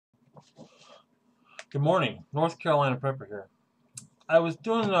Good morning, North Carolina Prepper here. I was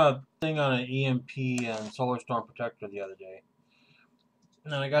doing a thing on an E.M.P and solar storm protector the other day,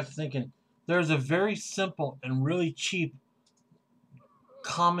 and I got to thinking, there's a very simple and really cheap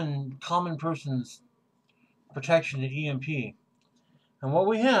common person's protection to E.M.P. And what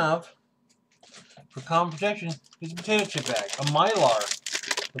we have for common protection is a potato chip bag, a Mylar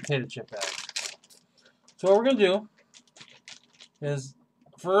potato chip bag. So what we're going to do is,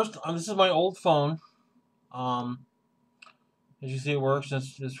 first, this is my old phone. As you see, it works.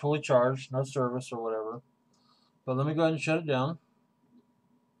 It's fully charged, no service or whatever. But let me go ahead and shut it down.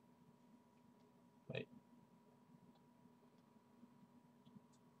 Wait.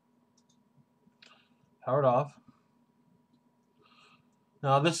 Power it off.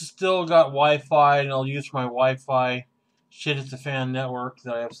 Now this has still got Wi-Fi, and I'll use my Wi-Fi shit it's a fan network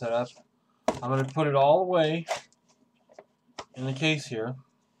that I have set up. I'm going to put it all away in the case here,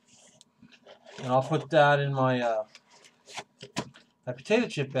 and I'll put that in my potato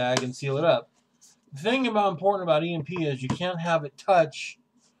chip bag and seal it up. The thing important about E.M.P is you can't have it touch.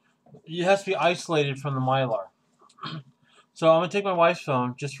 It has to be isolated from the Mylar. So I'm going to take my wife's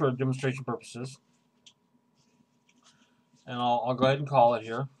phone just for demonstration purposes, and I'll go ahead and call it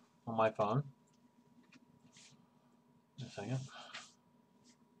here on my phone. Just a second.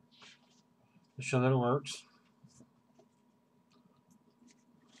 To show that it works.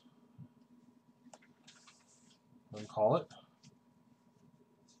 And call it.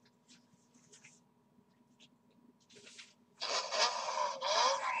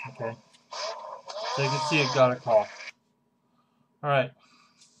 Okay. So you can see it got a call. Alright.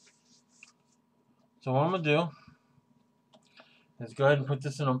 So what I'm going to do is go ahead and put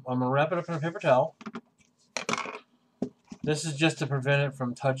this in I'm going to wrap it up in a paper towel. This is just to prevent it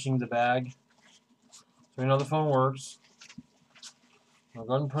from touching the bag. So we know the phone works. I'll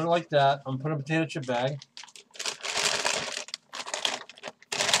go ahead and put it like that. I'm going to put a potato chip bag.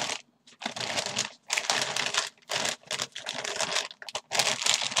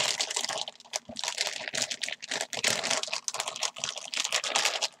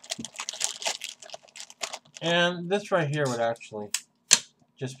 And this right here would actually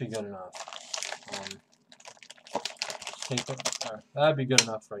just be good enough. Take it. Right, that'd be good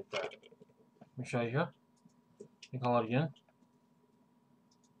enough right there. Let me show you here. You call it again.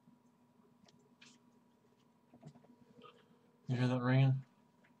 You hear that ringing?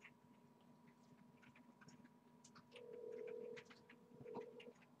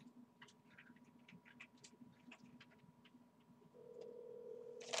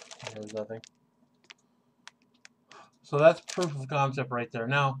 There's nothing. So that's proof of concept right there.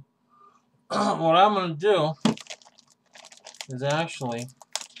 Now, what I'm going to do is actually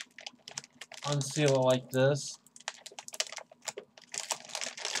unseal it like this.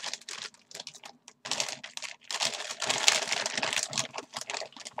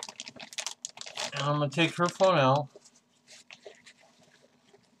 And I'm going to take her phone out.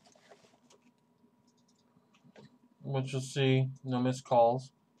 Which you'll see no missed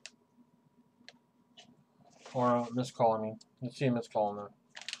calls. Or a missed call, I mean. You'll see a missed call in there.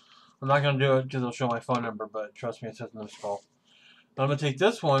 I'm not going to do it because it'll show my phone number, but trust me, it says missed call. I'm going to take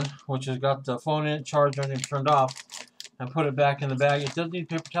this one, which has got the phone in, charged, and turned off, and put it back in the bag. It doesn't need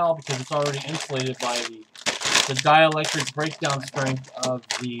paper towel because it's already insulated by the dielectric breakdown strength of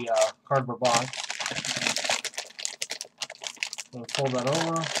the cardboard box. I'm going to fold that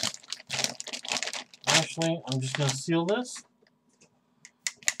over. Actually, I'm just going to seal this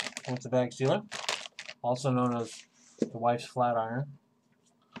with the bag sealer, also known as the wife's flat iron.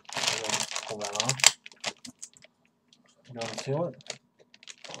 Pull that on. Go and seal it.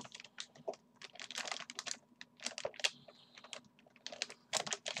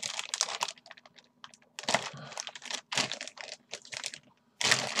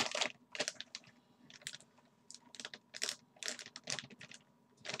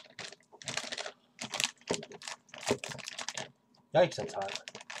 Yikes, that's hot.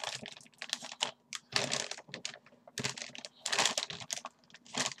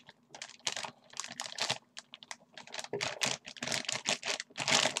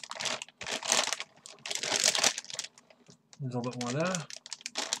 There's a little bit more there.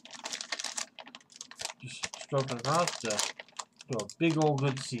 Just stroke it across to do a big old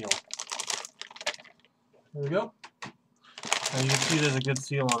good seal. There we go. And you can see there's a good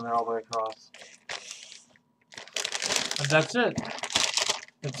seal on there all the way across. And that's it.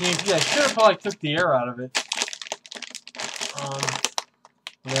 It's E.M.P. I should have probably took the air out of it.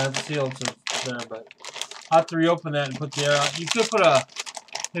 Yeah, it's sealed so it's there, but I'll have to reopen that and put the air out. You could put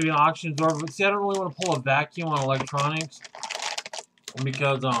maybe an oxygen absorber, but see, I don't really want to pull a vacuum on electronics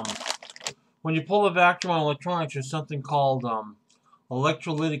because when you pull the vacuum on electronics, there's something called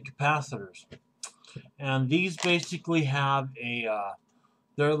electrolytic capacitors. And these basically have a,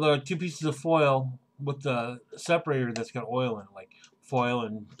 they're two pieces of foil with the separator that's got oil in it, like foil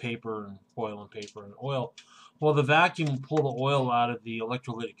and paper and foil and paper and oil. Well, the vacuum will pull the oil out of the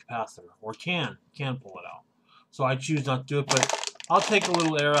electrolytic capacitor, or can pull it out. So I choose not to do it, but I'll take a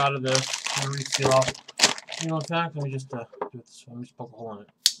little air out of this and reseal off. You know, in fact, let me just do it this way. Let me just poke a hole in it.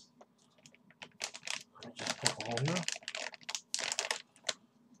 Let me just poke a hole here.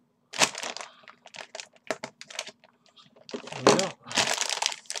 There we go.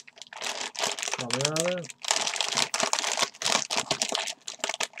 Now there.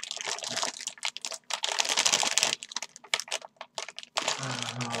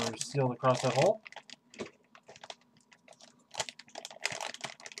 Sealed across that hole.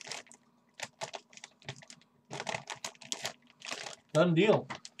 Done deal.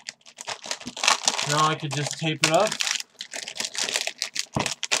 Now I could just tape it up.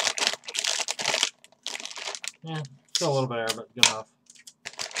 Yeah, still a little bit of air, but good enough.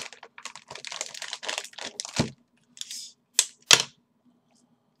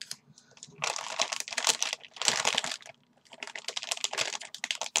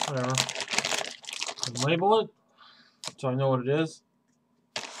 Whatever. And label it so I know what it is.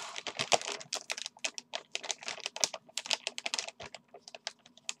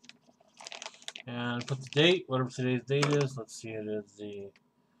 And put the date, whatever today's date is. Let's see, it is the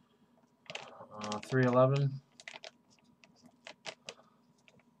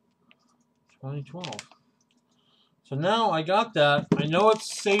 3/11/2012. So now I got that. I know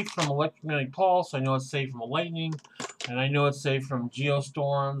it's safe from electromagnetic pulse. I know it's safe from lightning. And I know it's safe from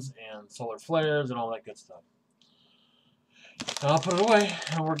geostorms and solar flares and all that good stuff. And I'll put it away,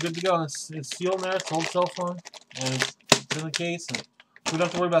 and we're good to go. It's sealed in there. It's old cell phone, and it's in the case. And we don't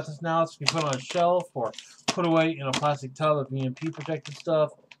have to worry about this now. It's going to be put on a shelf or put away in a plastic tub of E.M.P protected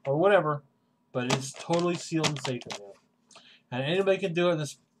stuff or whatever. But it's totally sealed and safe in there. And anybody can do it.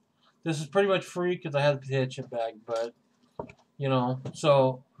 This is pretty much free because I have the potato chip bag. But, you know,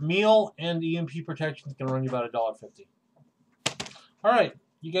 so meal and E.M.P protection is going to run you about $1.50. All right.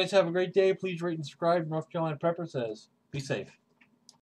 You guys have a great day. Please rate and subscribe. North Carolina Prepper says, be safe.